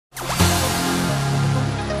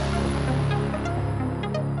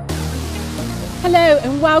Hello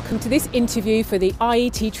and welcome to this interview for the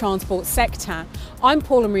IET Transport sector. I'm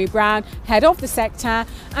Paula Marie Brown, head of the sector,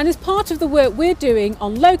 and as part of the work we're doing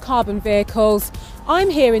on low carbon vehicles, I'm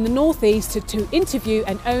here in the northeast to interview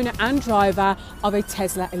an owner and driver of a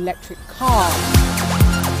Tesla electric car.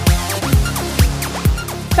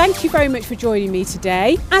 Thank you very much for joining me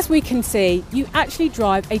today. As we can see, you actually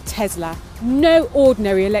drive a Tesla, no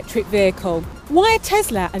ordinary electric vehicle. Why a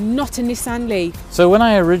Tesla and not a Nissan Leaf? So when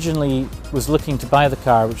I originally was looking to buy the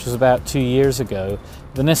car, which was about 2 years ago,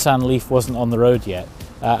 the Nissan Leaf wasn't on the road yet,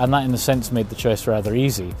 and that in a sense made the choice rather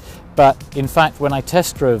easy. But in fact, when I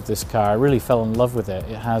test drove this car, I really fell in love with it.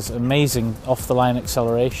 It has amazing off-the-line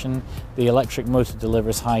acceleration, the electric motor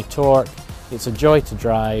delivers high torque, it's a joy to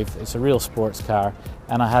drive, it's a real sports car,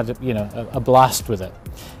 and I had a blast with it.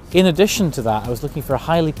 In addition to that, I was looking for a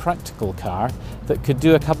highly practical car that could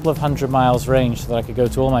do a couple of 100 miles range so that I could go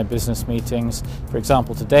to all my business meetings. For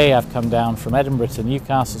example, today I've come down from Edinburgh to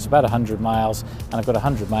Newcastle, it's about 100 miles, and I've got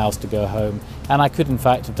 100 miles to go home, and I could in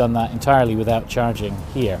fact have done that entirely without charging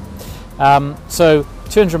here. So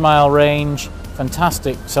 200 mile range,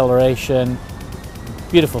 fantastic acceleration,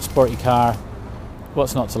 beautiful sporty car,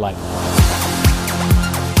 what's not to like?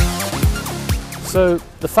 So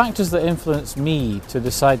the factors that influenced me to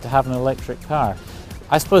decide to have an electric car,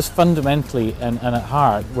 I suppose fundamentally and at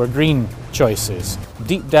heart, were green choices.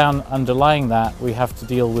 Deep down underlying that, we have to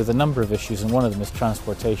deal with a number of issues, and one of them is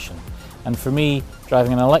transportation. And for me,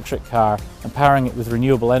 driving an electric car and powering it with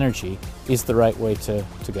renewable energy is the right way to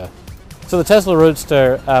go. So the Tesla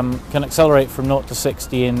Roadster can accelerate from 0 to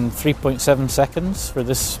 60 in 3.7 seconds for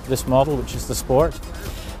this model, which is the Sport.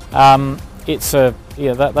 That's a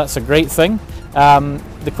great thing.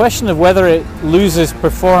 The question of whether it loses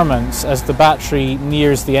performance as the battery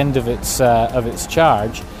nears the end of its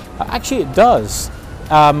charge, actually it does.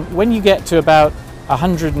 When you get to about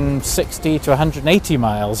 160 to 180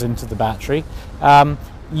 miles into the battery,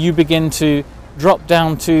 you begin to drop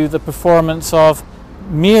down to the performance of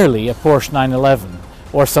merely a Porsche 911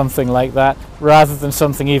 or something like that, rather than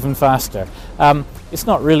something even faster. It's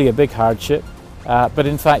not really a big hardship, but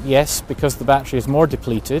in fact, yes, because the battery is more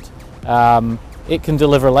depleted, it can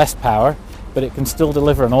deliver less power, but it can still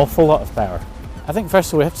deliver an awful lot of power. I think first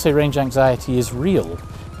of all we have to say range anxiety is real.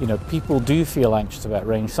 People do feel anxious about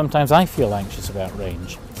range. Sometimes I feel anxious about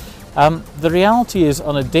range. The reality is,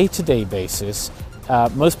 on a day-to-day basis,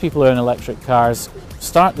 most people who own electric cars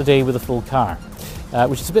start the day with a full car,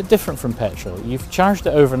 which is a bit different from petrol. You've charged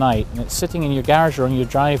it overnight and it's sitting in your garage or on your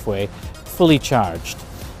driveway fully charged.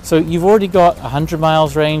 So you've already got 100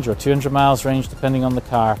 miles range or 200 miles range depending on the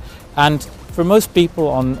car, and for most people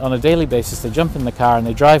on a daily basis they jump in the car and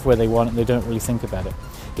they drive where they want and they don't really think about it.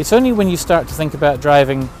 It's only when you start to think about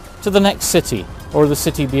driving to the next city or the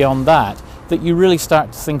city beyond that that you really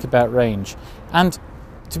start to think about range. And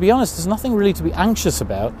to be honest, there's nothing really to be anxious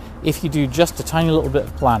about if you do just a tiny little bit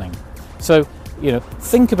of planning. So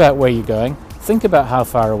think about where you're going, think about how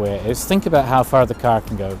far away it is, think about how far the car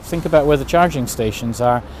can go, think about where the charging stations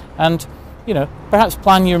are, and perhaps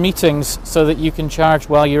plan your meetings so that you can charge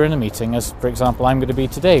while you're in a meeting, as for example I'm going to be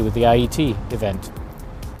today with the IET event.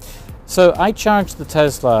 So I charge the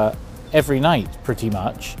Tesla every night pretty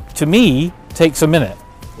much. To me, it takes a minute.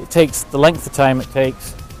 It takes the length of time it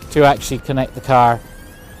takes to actually connect the car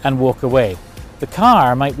and walk away. The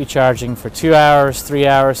car might be charging for 2 hours, 3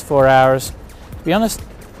 hours, 4 hours. To be honest,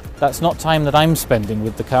 that's not time that I'm spending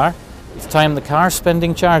with the car. It's time the car's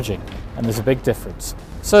spending charging, and there's a big difference.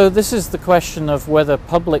 So this is the question of whether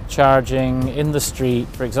public charging in the street,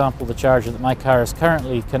 for example the charger that my car is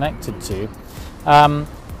currently connected to,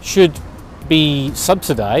 should be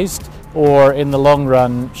subsidized or in the long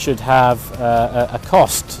run should have a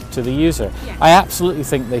cost to the user. Yes. I absolutely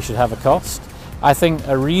think they should have a cost. I think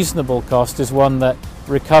a reasonable cost is one that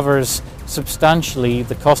recovers substantially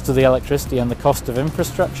the cost of the electricity and the cost of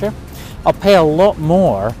infrastructure. I'll pay a lot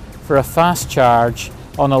more for a fast charge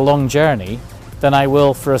on a long journey than I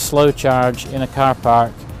will for a slow charge in a car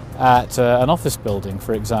park at an office building,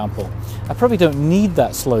 for example. I probably don't need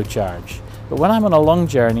that slow charge, but when I'm on a long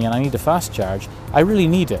journey and I need a fast charge, I really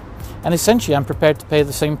need it. And essentially I'm prepared to pay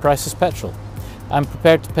the same price as petrol. I'm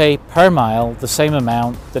prepared to pay per mile the same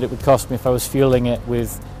amount that it would cost me if I was fueling it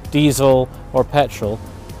with diesel or petrol,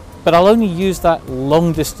 but I'll only use that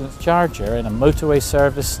long distance charger in a motorway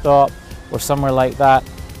service stop or somewhere like that,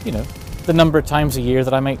 the number of times a year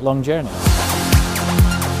that I make long journeys.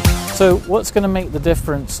 So what's going to make the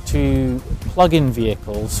difference to plug-in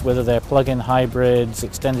vehicles, whether they're plug-in hybrids,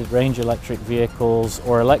 extended range electric vehicles,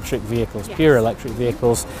 or electric vehicles, yes, pure electric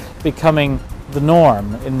vehicles, becoming the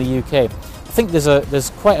norm in the UK? I think there's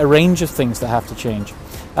quite a range of things that have to change.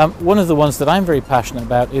 One of the ones that I'm very passionate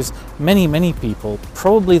about is many people,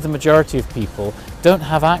 probably the majority of people, don't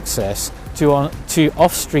have access to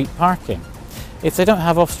off-street parking. If they don't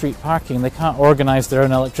have off-street parking, they can't organise their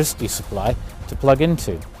own electricity supply to plug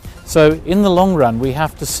into. So in the long run, we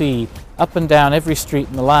have to see up and down every street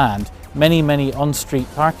in the land many on-street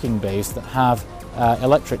parking bays that have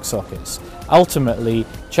electric sockets. Ultimately,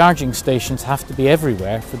 charging stations have to be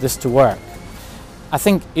everywhere for this to work. I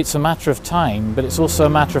think it's a matter of time, but it's also a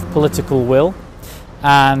matter of political will,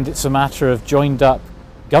 and it's a matter of joined up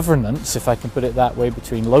governance, if I can put it that way,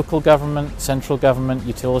 between local government, central government,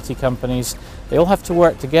 utility companies. They all have to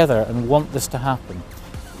work together and want this to happen.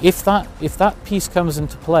 If that piece comes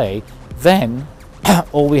into play, then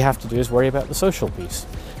all we have to do is worry about the social piece.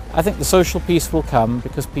 I think the social piece will come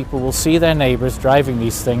because people will see their neighbours driving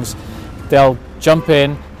these things. They'll jump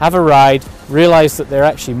in, have a ride, realise that they're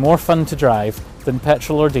actually more fun to drive than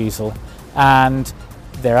petrol or diesel, and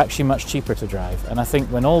they're actually much cheaper to drive. And I think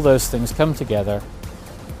when all those things come together,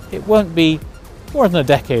 it won't be more than a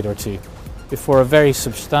decade or two before a very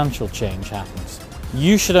substantial change happens.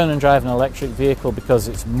 You should own and drive an electric vehicle because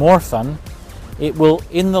it's more fun. It will,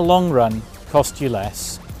 in the long run, cost you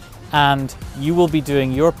less, and you will be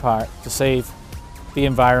doing your part to save the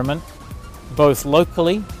environment, both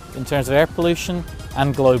locally in terms of air pollution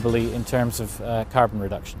and globally in terms of carbon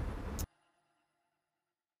reduction.